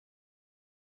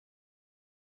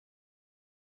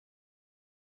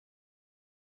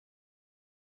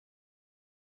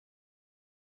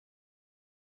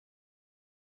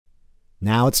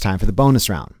Now it's time for the bonus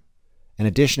round. In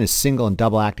addition to single and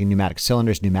double acting pneumatic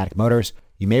cylinders, pneumatic motors,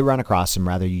 you may run across some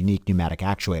rather unique pneumatic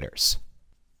actuators.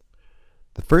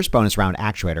 The first bonus round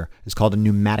actuator is called a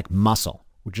pneumatic muscle,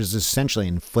 which is essentially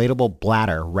an inflatable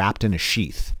bladder wrapped in a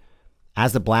sheath.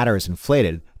 As the bladder is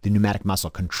inflated, the pneumatic muscle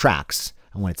contracts,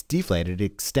 and when it's deflated, it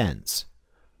extends.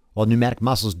 While pneumatic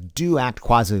muscles do act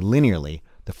quasi-linearly,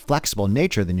 the flexible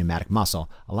nature of the pneumatic muscle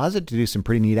allows it to do some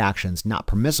pretty neat actions not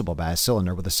permissible by a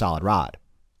cylinder with a solid rod.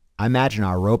 I imagine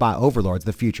our robot overlords of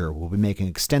the future will be making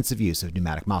extensive use of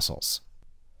pneumatic muscles.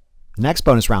 The next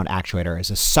bonus round actuator is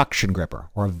a suction gripper,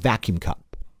 or a vacuum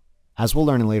cup. As we'll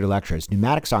learn in later lectures,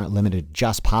 pneumatics aren't limited to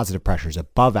just positive pressures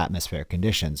above atmospheric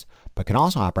conditions, but can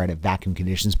also operate at vacuum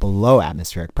conditions below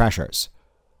atmospheric pressures.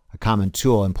 A common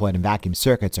tool employed in vacuum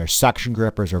circuits are suction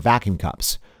grippers or vacuum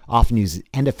cups, often used as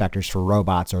end effectors for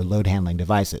robots or load handling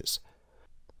devices.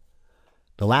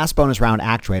 The last bonus round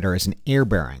actuator is an air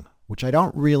bearing, which I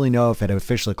don't really know if it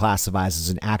officially classifies as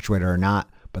an actuator or not,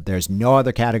 but there's no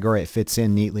other category it fits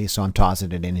in neatly, so I'm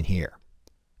tossing it in here.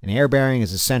 An air bearing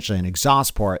is essentially an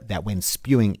exhaust port that, when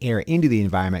spewing air into the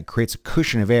environment, creates a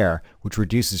cushion of air which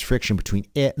reduces friction between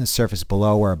it and the surface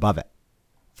below or above it.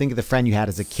 Think of the friend you had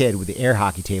as a kid with the air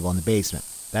hockey table in the basement.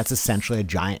 That's essentially a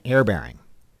giant air bearing.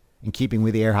 In keeping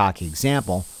with the air hockey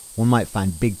example, one might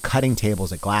find big cutting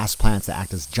tables at glass plants that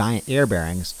act as giant air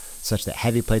bearings, such that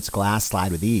heavy plates of glass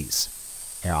slide with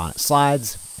ease. Air on it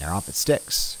slides, air off it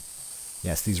sticks.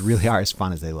 Yes, these really are as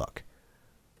fun as they look.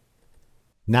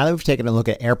 Now that we've taken a look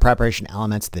at air preparation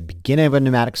elements at the beginning of a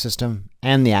pneumatic system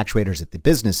and the actuators at the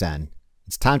business end,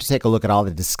 it's time to take a look at all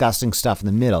the disgusting stuff in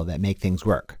the middle that make things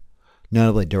work,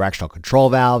 notably directional control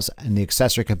valves and the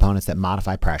accessory components that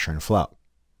modify pressure and flow.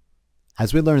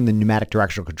 As we learned in the pneumatic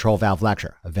directional control valve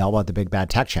lecture, available at the Big Bad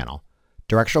Tech channel,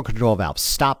 directional control valves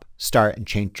stop, start, and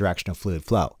change direction of fluid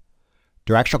flow.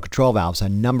 Directional control valves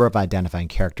have a number of identifying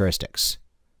characteristics.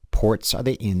 Ports are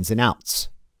the ins and outs.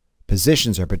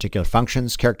 Positions are particular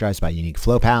functions characterized by unique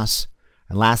flow paths.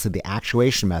 And lastly, the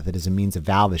actuation method is a means a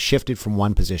valve is shifted from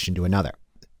one position to another.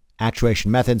 Actuation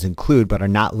methods include, but are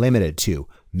not limited to,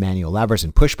 manual levers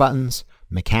and push buttons,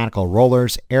 mechanical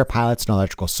rollers, air pilots, and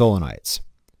electrical solenoids.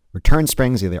 Return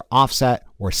springs either offset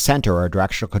or center a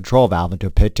directional control valve into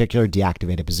a particular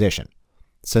deactivated position.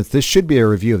 Since this should be a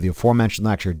review of the aforementioned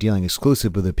lecture dealing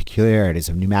exclusively with the peculiarities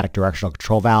of pneumatic directional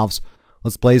control valves,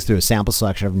 let's blaze through a sample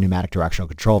selection of pneumatic directional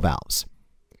control valves.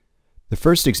 The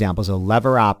first example is a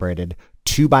lever-operated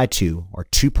 2x2 or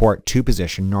 2-port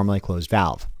 2-position normally closed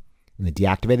valve. In the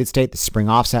deactivated state, the spring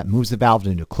offset moves the valve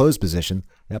into a closed position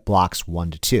that blocks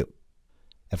 1 to 2.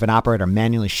 If an operator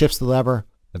manually shifts the lever,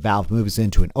 the valve moves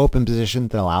into an open position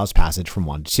that allows passage from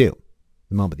 1 to 2.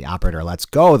 The moment the operator lets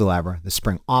go of the lever, the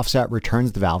spring offset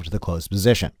returns the valve to the closed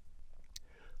position.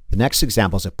 The next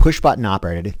example is a push-button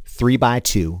operated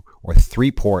 3x2 or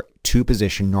 3-port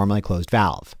 2-position normally closed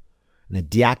valve. In a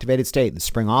deactivated state, the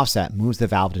spring offset moves the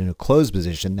valve into a closed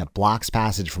position that blocks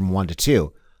passage from 1 to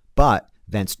 2, but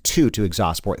vents 2 to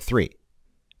exhaust port 3.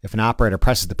 If an operator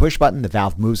presses the push button, the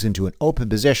valve moves into an open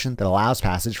position that allows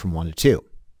passage from 1 to 2.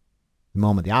 The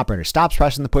moment the operator stops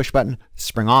pressing the push button, the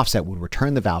spring offset would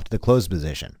return the valve to the closed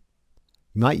position.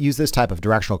 You might use this type of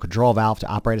directional control valve to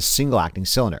operate a single-acting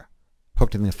cylinder.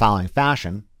 Hooked in the following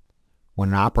fashion: when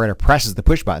an operator presses the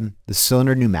push button, the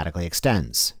cylinder pneumatically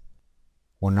extends.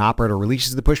 When an operator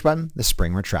releases the push button, the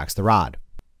spring retracts the rod.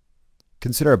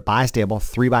 Consider a bistable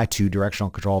 3x2 directional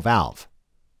control valve.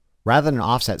 Rather than an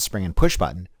offset spring and push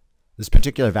button, this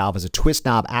particular valve is a twist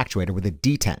knob actuator with a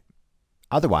detent.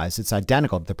 Otherwise, it's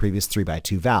identical to the previous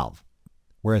 3x2 valve.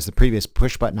 Whereas the previous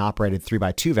push-button operated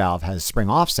 3x2 valve has a spring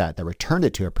offset that returned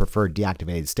it to a preferred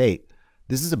deactivated state,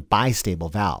 this is a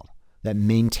bistable valve that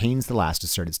maintains the last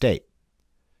asserted state.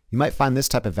 You might find this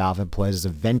type of valve employed as a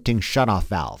venting shutoff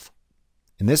valve.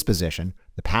 In this position,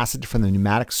 the passage from the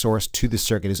pneumatic source to the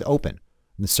circuit is open,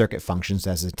 and the circuit functions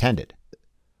as intended.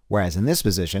 Whereas in this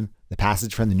position, the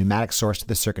passage from the pneumatic source to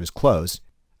the circuit is closed,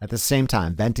 at the same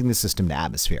time venting the system to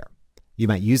atmosphere. You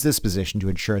might use this position to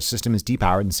ensure a system is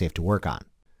depowered and safe to work on.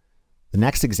 The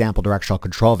next example directional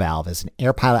control valve is an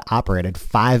air pilot operated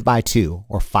 5x2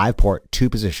 or 5-port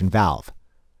 2-position valve.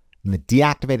 In the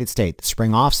deactivated state, the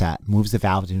spring offset moves the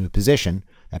valve into a position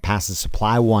that passes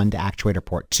supply 1 to actuator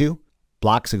port 2,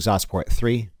 blocks exhaust port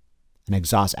 3, and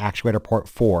exhaust actuator port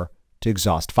 4 to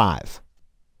exhaust 5.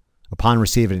 Upon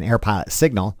receiving an air pilot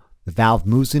signal, the valve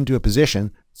moves into a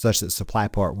position such that supply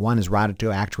port 1 is routed to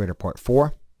actuator port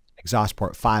 4, exhaust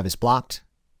port 5 is blocked,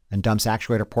 and dumps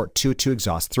actuator port 2 to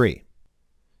exhaust 3.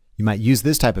 You might use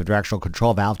this type of directional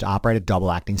control valve to operate a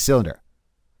double-acting cylinder.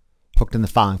 Hooked in the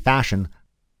following fashion,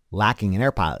 Lacking an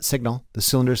air pilot signal, the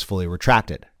cylinder is fully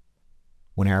retracted.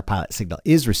 When air pilot signal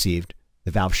is received,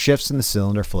 the valve shifts and the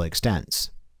cylinder fully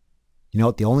extends. You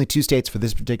note the only two states for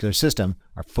this particular system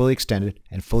are fully extended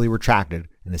and fully retracted,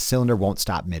 and the cylinder won't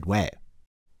stop midway.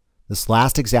 This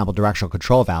last example directional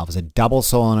control valve is a double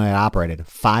solenoid operated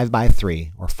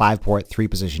 5x3 or 5-port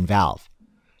 3-position valve.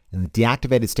 In the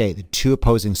deactivated state, the two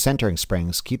opposing centering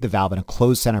springs keep the valve in a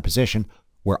closed center position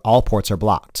where all ports are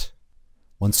blocked.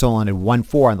 When solenoid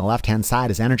 1-4 on the left-hand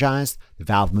side is energized, the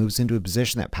valve moves into a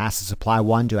position that passes supply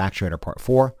 1 to actuator port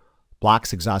 4,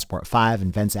 blocks exhaust port 5,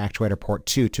 and vents actuator port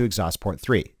 2 to exhaust port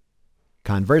 3.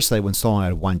 Conversely, when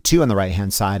solenoid 1-2 on the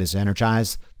right-hand side is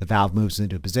energized, the valve moves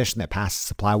into a position that passes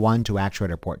supply 1 to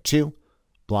actuator port 2,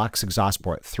 blocks exhaust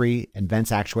port 3, and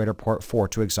vents actuator port 4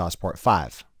 to exhaust port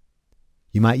 5.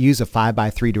 You might use a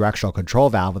 5x3 directional control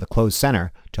valve with a closed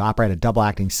center to operate a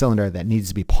double-acting cylinder that needs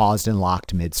to be paused and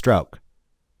locked mid-stroke.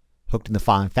 Hooked in the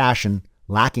following fashion,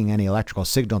 lacking any electrical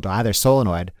signal to either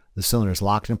solenoid, the cylinder is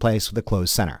locked in place with a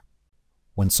closed center.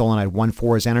 When solenoid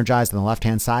 1-4 is energized on the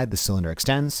left-hand side, the cylinder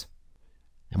extends.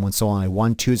 And when solenoid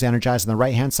 1-2 is energized on the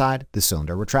right-hand side, the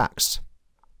cylinder retracts.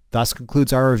 Thus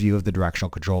concludes our review of the directional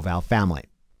control valve family.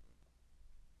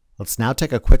 Let's now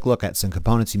take a quick look at some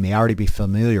components you may already be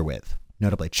familiar with,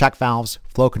 notably check valves,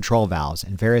 flow control valves,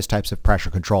 and various types of pressure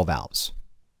control valves.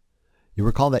 You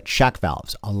recall that check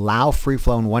valves allow free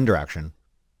flow in one direction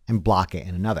and block it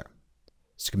in another.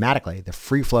 Schematically, the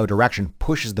free flow direction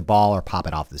pushes the ball or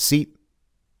poppet off the seat,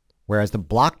 whereas the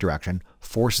block direction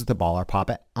forces the ball or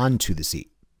poppet onto the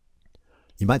seat.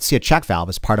 You might see a check valve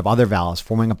as part of other valves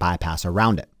forming a bypass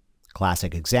around it.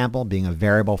 Classic example being a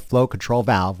variable flow control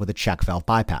valve with a check valve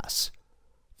bypass.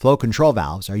 Flow control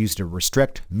valves are used to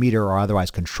restrict, meter, or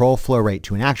otherwise control flow rate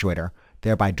to an actuator,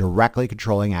 thereby directly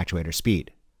controlling actuator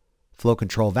speed. Flow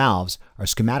control valves are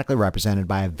schematically represented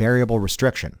by a variable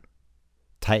restriction.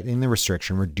 Tightening the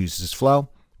restriction reduces flow,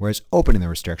 whereas opening the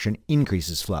restriction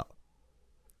increases flow.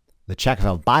 The check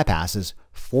valve bypasses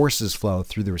forces flow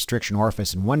through the restriction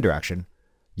orifice in one direction,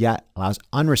 yet allows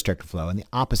unrestricted flow in the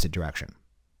opposite direction.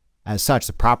 As such,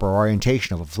 the proper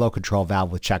orientation of a flow control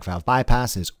valve with check valve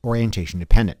bypass is orientation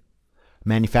dependent.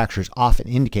 Manufacturers often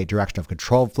indicate direction of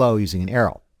controlled flow using an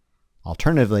arrow.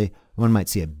 Alternatively, one might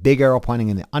see a big arrow pointing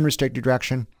in the unrestricted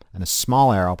direction and a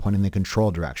small arrow pointing in the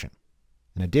controlled direction.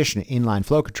 In addition to inline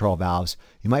flow control valves,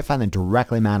 you might find them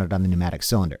directly mounted on the pneumatic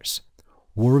cylinders.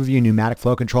 We'll review pneumatic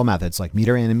flow control methods like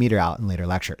meter in and meter out in later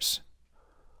lectures.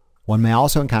 One may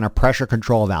also encounter pressure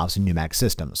control valves in pneumatic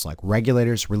systems like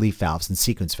regulators, relief valves, and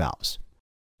sequence valves.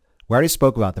 We already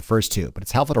spoke about the first two, but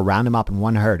it's helpful to round them up in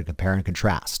one herd to compare and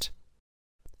contrast.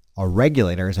 A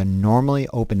regulator is a normally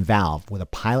open valve with a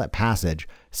pilot passage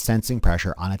sensing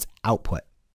pressure on its output.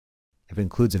 If it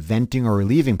includes a venting or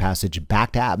relieving passage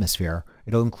back to atmosphere,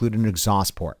 it'll include an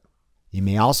exhaust port. You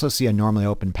may also see a normally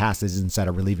open passage inside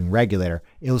a relieving regulator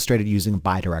illustrated using a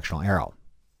bidirectional arrow.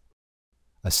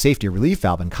 A safety relief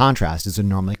valve, in contrast, is a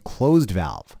normally closed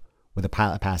valve with a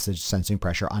pilot passage sensing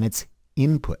pressure on its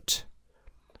input.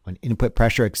 When input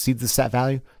pressure exceeds the set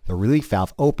value, the relief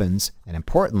valve opens and,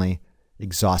 importantly,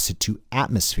 exhausts it to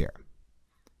atmosphere.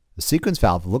 The sequence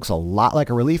valve looks a lot like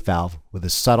a relief valve with a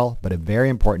subtle but a very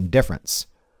important difference.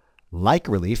 Like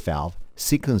a relief valve,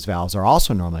 sequence valves are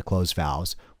also normally closed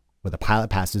valves with a pilot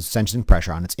passage sensing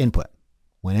pressure on its input.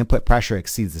 When input pressure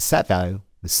exceeds the set value,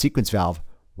 the sequence valve,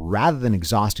 rather than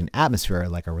exhausting atmosphere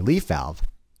like a relief valve,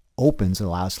 opens and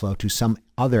allows flow to some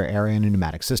other area in a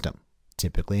pneumatic system,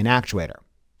 typically an actuator.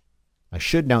 I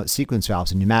should note sequence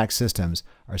valves in pneumatic systems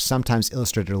are sometimes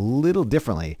illustrated a little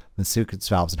differently than sequence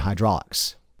valves in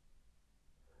hydraulics.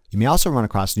 You may also run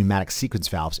across pneumatic sequence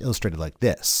valves illustrated like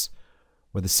this,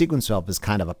 where the sequence valve is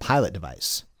kind of a pilot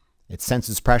device. It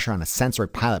senses pressure on a sensory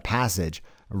pilot passage,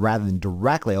 rather than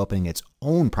directly opening its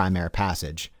own primary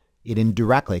passage. It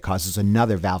indirectly causes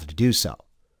another valve to do so.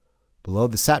 Below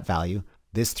the set value,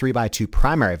 this 3x2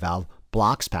 primary valve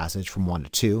blocks passage from 1 to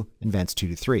 2 and vents 2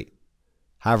 to 3.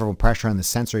 However, when pressure on the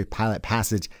sensory pilot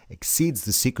passage exceeds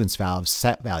the sequence valve's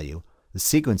set value, the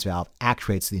sequence valve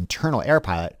actuates the internal air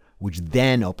pilot, which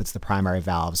then opens the primary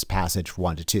valve's passage from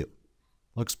 1 to 2.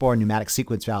 We'll explore pneumatic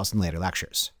sequence valves in later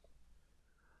lectures.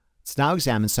 Let's now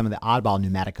examine some of the oddball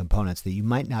pneumatic components that you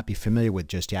might not be familiar with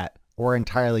just yet, or are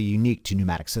entirely unique to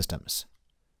pneumatic systems.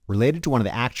 Related to one of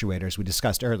the actuators we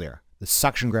discussed earlier, the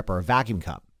suction grip or vacuum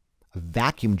cup, a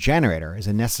vacuum generator is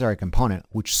a necessary component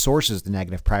which sources the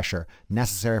negative pressure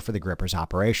necessary for the gripper's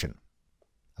operation.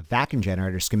 A vacuum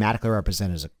generator is schematically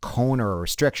represented as a cone or a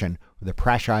restriction with a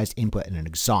pressurized input and an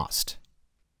exhaust.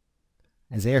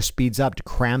 As air speeds up to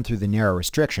cram through the narrow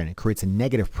restriction, it creates a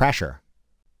negative pressure,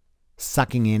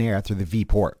 sucking in air through the V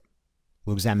port.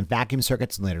 We'll examine vacuum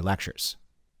circuits in later lectures.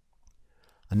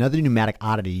 Another pneumatic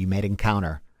oddity you may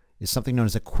encounter is something known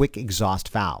as a quick exhaust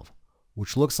valve,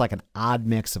 which looks like an odd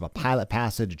mix of a pilot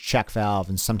passage, a check valve,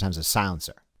 and sometimes a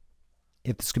silencer.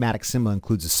 If the schematic symbol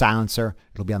includes a silencer,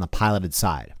 it'll be on the piloted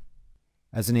side.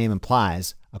 As the name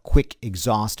implies, a quick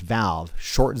exhaust valve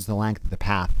shortens the length of the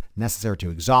path necessary to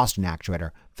exhaust an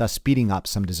actuator, thus speeding up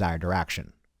some desired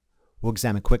direction. We'll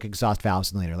examine quick exhaust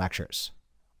valves in later lectures.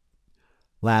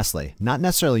 Lastly, not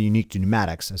necessarily unique to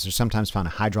pneumatics, as they're sometimes found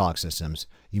in hydraulic systems,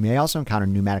 you may also encounter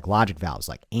pneumatic logic valves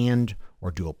like AND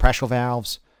or dual pressure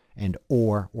valves and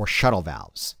or shuttle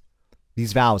valves.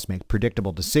 These valves make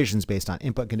predictable decisions based on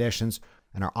input conditions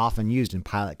and are often used in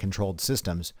pilot-controlled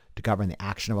systems to govern the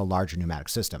action of a larger pneumatic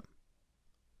system.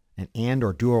 An AND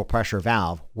or dual pressure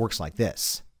valve works like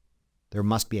this. There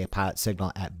must be a pilot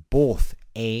signal at both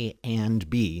A and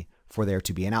B for there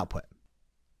to be an output.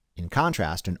 In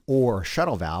contrast, an or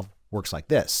shuttle valve works like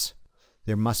this.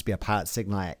 There must be a pilot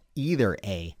signal at either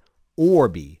A or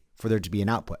B for there to be an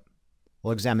output.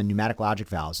 We'll examine pneumatic logic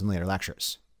valves in later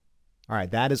lectures. All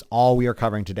right, that is all we are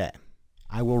covering today.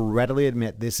 I will readily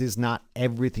admit this is not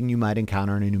everything you might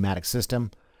encounter in a pneumatic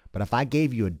system, but if I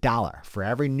gave you $1 for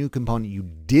every new component you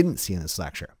didn't see in this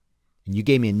lecture, and you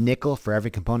gave me a nickel for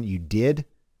every component you did,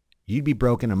 you'd be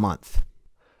broke in a month.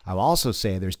 I will also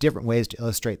say there's different ways to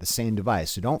illustrate the same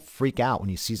device, so don't freak out when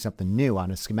you see something new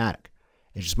on a schematic.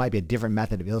 It just might be a different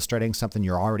method of illustrating something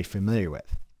you're already familiar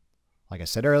with. Like I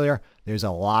said earlier, there's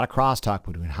a lot of crosstalk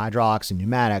between hydraulics and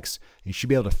pneumatics, and you should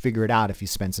be able to figure it out if you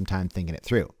spend some time thinking it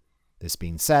through. This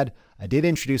being said, I did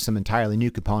introduce some entirely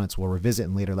new components we'll revisit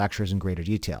in later lectures in greater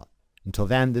detail. Until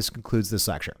then, this concludes this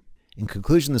lecture. In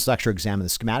conclusion, this lecture examined the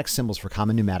schematic symbols for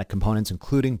common pneumatic components,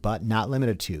 including, but not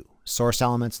limited to, source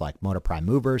elements like motor prime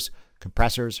movers,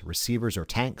 compressors, receivers or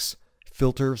tanks,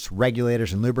 filters,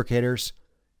 regulators and lubricators,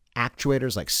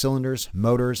 actuators like cylinders,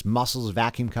 motors, muscles,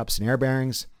 vacuum cups, and air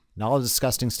bearings, and all the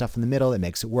disgusting stuff in the middle that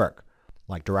makes it work,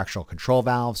 like directional control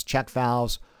valves, check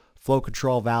valves, flow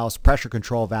control valves, pressure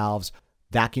control valves,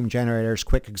 vacuum generators,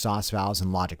 quick exhaust valves,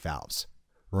 and logic valves.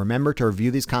 Remember to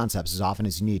review these concepts as often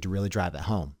as you need to really drive it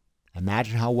home.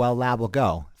 Imagine how well lab will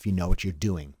go if you know what you're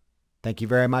doing. Thank you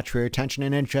very much for your attention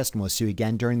and interest, and we'll see you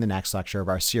again during the next lecture of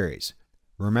our series.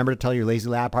 Remember to tell your lazy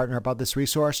lab partner about this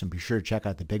resource, and be sure to check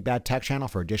out the Big Bad Tech channel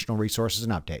for additional resources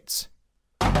and updates.